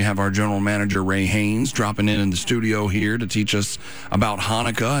We have our general manager, Ray Haynes, dropping in the studio here to teach us about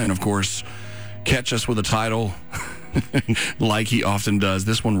Hanukkah and, of course, catch us with a title like he often does.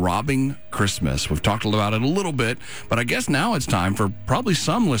 This one, Robbing Christmas. We've talked about it a little bit, but I guess now it's time for probably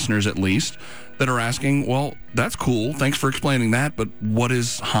some listeners at least that are asking, well, that's cool. Thanks for explaining that, but what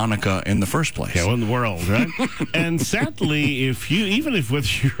is Hanukkah in the first place? Yeah, what in the world, right? And sadly, even if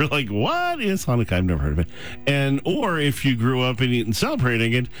you're like, what is Hanukkah? I've never heard of it. Or if you grew up and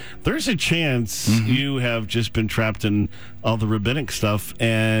celebrating it, there's a chance you have just been trapped in all the rabbinic stuff,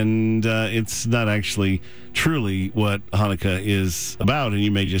 and it's not actually truly what Hanukkah is about, and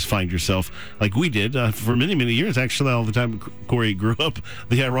you may just find yourself, like we did, for many, many years, actually, all the time Corey grew up,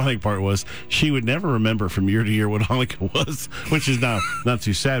 the ironic part was she would never remember from year to year what Hanukkah was, which is now not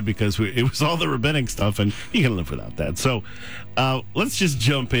too sad because it was all the rabbinic stuff, and you can live without that. So let's just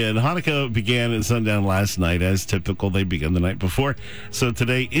jump in. Hanukkah began at sundown last night. As typical, they began the night before. So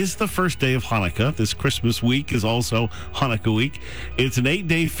today is the first day of Hanukkah. This Christmas week is also Hanukkah week. It's an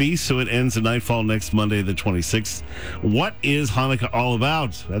 8-day feast, so it ends at nightfall next Monday, the 26th. What is Hanukkah all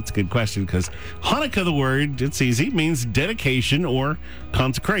about? That's a good question, because Hanukkah, the word, it's easy, means dedication or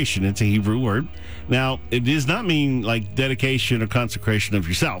consecration. It's a Hebrew word. Now, it does not mean like dedication or consecration of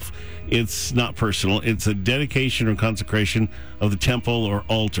yourself. It's not personal. It's a dedication or consecration of the temple or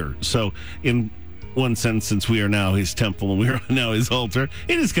altar. So in one sense, since we are now his temple and we are now his altar,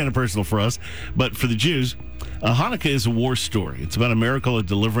 it is kind of personal for us. But for the Jews, Hanukkah is a war story. It's about a miracle of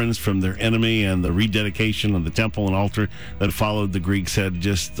deliverance from their enemy and the rededication of the temple and altar that followed. The Greeks had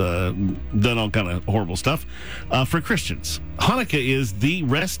just done all kind of horrible stuff. For Christians, Hanukkah is the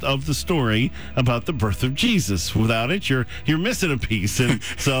rest of the story about the birth of Jesus. Without it, you're missing a piece, and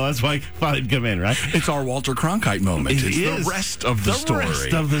so that's why I thought it'd come in, right? It's our Walter Cronkite moment. It's the rest of the story. The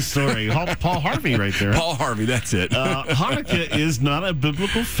rest of the story. Paul Harvey right there. Paul Harvey, that's it. Hanukkah is not a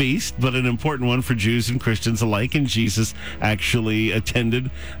biblical feast, but an important one for Jews and Christians alike, and Jesus actually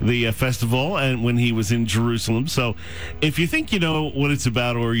attended the festival and when he was in Jerusalem. So if you think you know what it's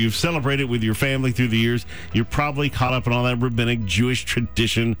about, or you've celebrated with your family through the years, you're probably caught up in all that rabbinic Jewish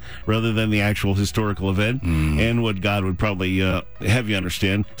tradition rather than the actual historical event and what God would probably have you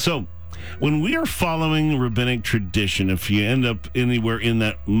understand. So when we are following rabbinic tradition, if you end up anywhere in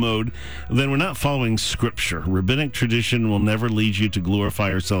that mode, then we're not following Scripture. Rabbinic tradition will never lead you to glorify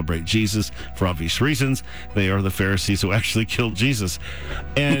or celebrate Jesus for obvious reasons. They are the Pharisees who actually killed Jesus.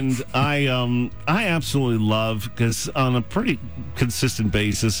 And I absolutely love, because on a pretty consistent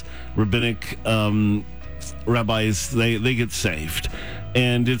basis, rabbinic rabbis, they get saved.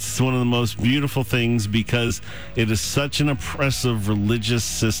 And it's one of the most beautiful things because it is such an oppressive religious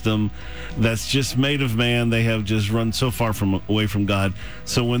system that's just made of man. They have just run so far away from God.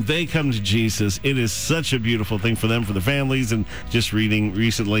 So when they come to Jesus, it is such a beautiful thing for them, for the families. And just reading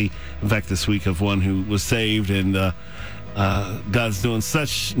recently, in fact, this week, of one who was saved, and God's doing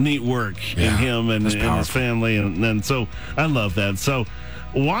such neat work in him and his family. And so I love that. So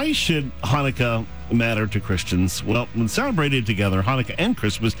why should Hanukkah matter to Christians? Well, when celebrated together, Hanukkah and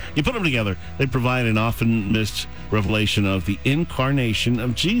Christmas, you put them together, they provide an often missed revelation of the incarnation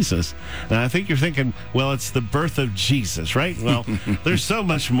of Jesus. Now, I think you're thinking, well, it's the birth of Jesus, right? Well, there's so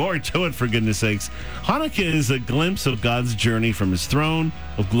much more to it, for goodness sakes. Hanukkah is a glimpse of God's journey from his throne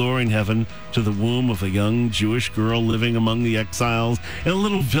of glory in heaven to the womb of a young Jewish girl living among the exiles in a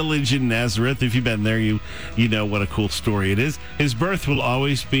little village in Nazareth. If you've been there, you know what a cool story it is. His birth will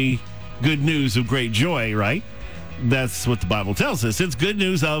always be good news of great joy, right? That's what the Bible tells us. It's good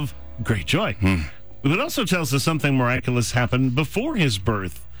news of great joy. But it also tells us something miraculous happened before his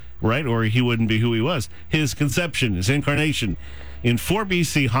birth, right? Or he wouldn't be who he was. His conception, his incarnation. In 4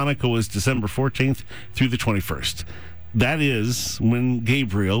 BC, Hanukkah was December 14th through the 21st. That is when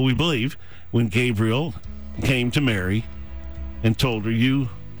Gabriel, we believe, when Gabriel came to Mary and told her, you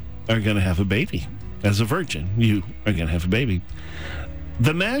are going to have a baby. As a virgin, you are going to have a baby.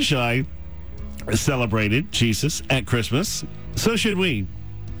 The Magi celebrated Jesus at Christmas. So should we.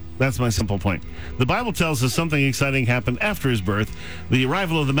 That's my simple point. The Bible tells us something exciting happened after his birth, the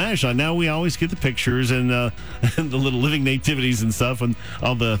arrival of the Magi. Now we always get the pictures and the little living nativities and stuff, and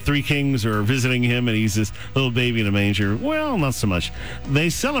all the three kings are visiting him, and he's this little baby in a manger. Well, not so much. They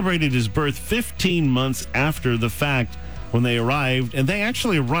celebrated his birth 15 months after the fact when they arrived, and they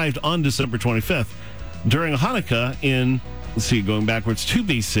actually arrived on December 25th. During Hanukkah going backwards, 2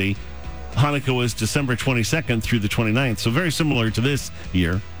 BC, Hanukkah was December 22nd through the 29th, so very similar to this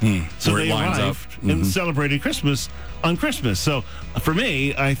year. So they arrived and celebrated Christmas on Christmas. So for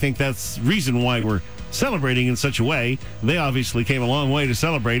me, I think that's the reason why we're celebrating in such a way. They obviously came a long way to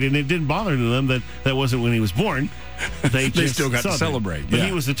celebrate, and it didn't bother them that wasn't when he was born. They still got to celebrate. But yeah.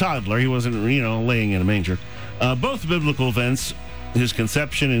 he was a toddler. He wasn't, laying in a manger. Both biblical events, his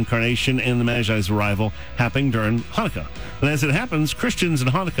conception, incarnation, and the Magi's arrival, happening during Hanukkah. And as it happens, Christmas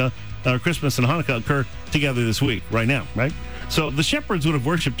and Hanukkah occur together this week, right now, right? So the shepherds would have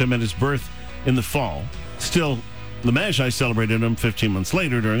worshipped him at his birth in the fall. Still, the Magi celebrated him 15 months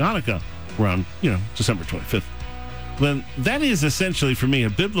later during Hanukkah, around, December 25th. Then that is essentially, for me, a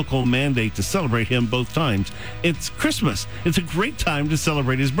biblical mandate to celebrate him both times. It's Christmas. It's a great time to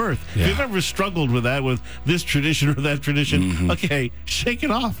celebrate his birth. Yeah. If you've ever struggled with that, with this tradition or that tradition, okay, shake it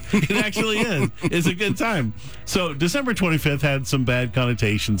off. It actually is. It's a good time. So December 25th had some bad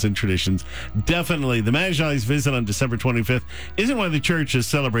connotations and traditions. Definitely, the Magi's visit on December 25th isn't why the church has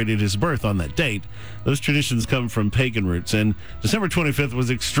celebrated his birth on that date. Those traditions come from pagan roots, and December 25th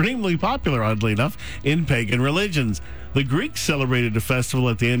was extremely popular, oddly enough, in pagan religions. The Greeks celebrated a festival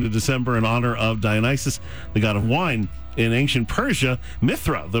at the end of December in honor of Dionysus, the god of wine. In ancient Persia,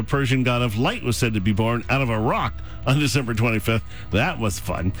 Mithra, the Persian god of light, was said to be born out of a rock on December 25th. That was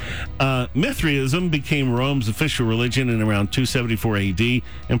fun. Mithraism became Rome's official religion in around 274 AD.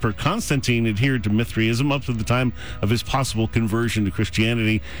 Emperor Constantine adhered to Mithraism up to the time of his possible conversion to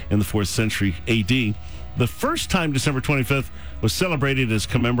Christianity in the 4th century AD. The first time December 25th was celebrated as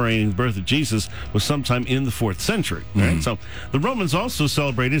commemorating the birth of Jesus was sometime in the 4th century. Right? So the Romans also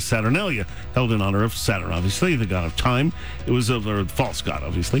celebrated Saturnalia, held in honor of Saturn, obviously, the god of time. It was the false god,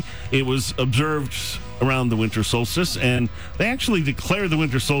 obviously. It was observed around the winter solstice, and they actually declared the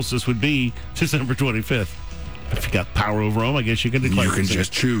winter solstice would be December 25th. If you got power over them, I guess you can declare. You can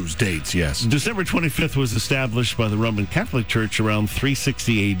just choose dates, yes. December 25th was established by the Roman Catholic Church around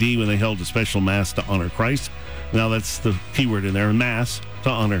 360 AD when they held a special Mass to honor Christ. Now that's the key word in there, Mass, to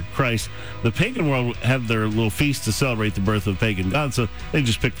honor Christ. The pagan world had their little feast to celebrate the birth of the pagan god, so they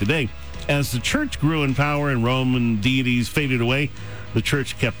just picked the day. As the church grew in power and Roman deities faded away, the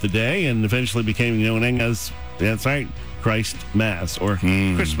church kept the day and eventually became known as, that's right, Christ Mass, or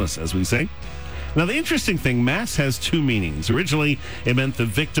Christmas, as we say. Now, the interesting thing, Mass has two meanings. Originally, it meant the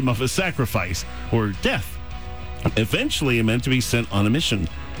victim of a sacrifice, or death. Eventually, it meant to be sent on a mission.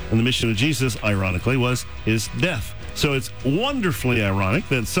 And the mission of Jesus, ironically, was his death. So it's wonderfully ironic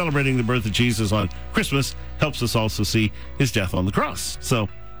that celebrating the birth of Jesus on Christmas helps us also see his death on the cross. So,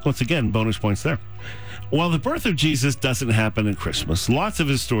 once again, bonus points there. While the birth of Jesus doesn't happen at Christmas, lots of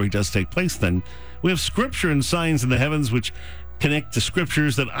his story does take place then. We have scripture and signs in the heavens which connect to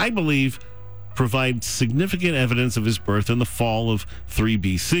scriptures that I believe provide significant evidence of his birth in the fall of 3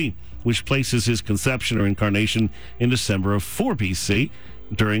 BC, which places his conception or incarnation in December of 4 BC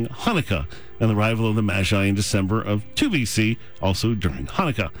during Hanukkah, and the arrival of the Magi in December of 2 BC, also during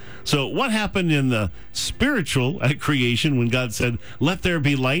Hanukkah. So what happened in the spiritual at creation when God said, "Let there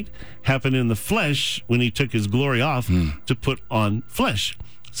be light," happened in the flesh when he took his glory off to put on flesh.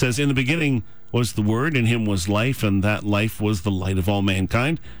 It says, "In the beginning was the Word, and him was life, and that life was the light of all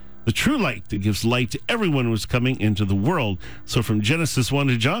mankind." The true light that gives light to everyone was coming into the world. So from Genesis 1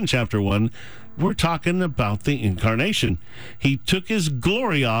 to John chapter 1, we're talking about the incarnation. He took his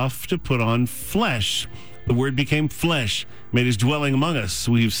glory off to put on flesh. The Word became flesh, made his dwelling among us.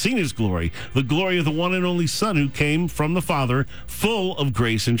 We've seen his glory, the glory of the one and only Son who came from the Father, full of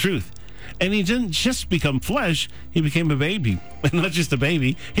grace and truth. And he didn't just become flesh, he became a baby. And not just a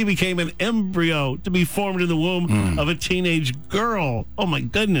baby, he became an embryo to be formed in the womb of a teenage girl. Oh my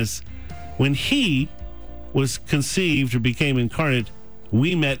goodness. When he was conceived or became incarnate,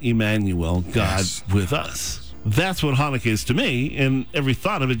 we met Emmanuel, God with us. That's what Hanukkah is to me, and every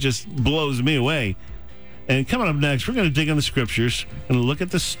thought of it just blows me away. And coming up next, we're going to dig in the scriptures and look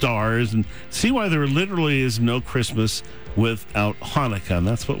at the stars and see why there literally is no Christmas without Hanukkah. And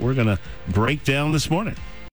that's what we're going to break down this morning.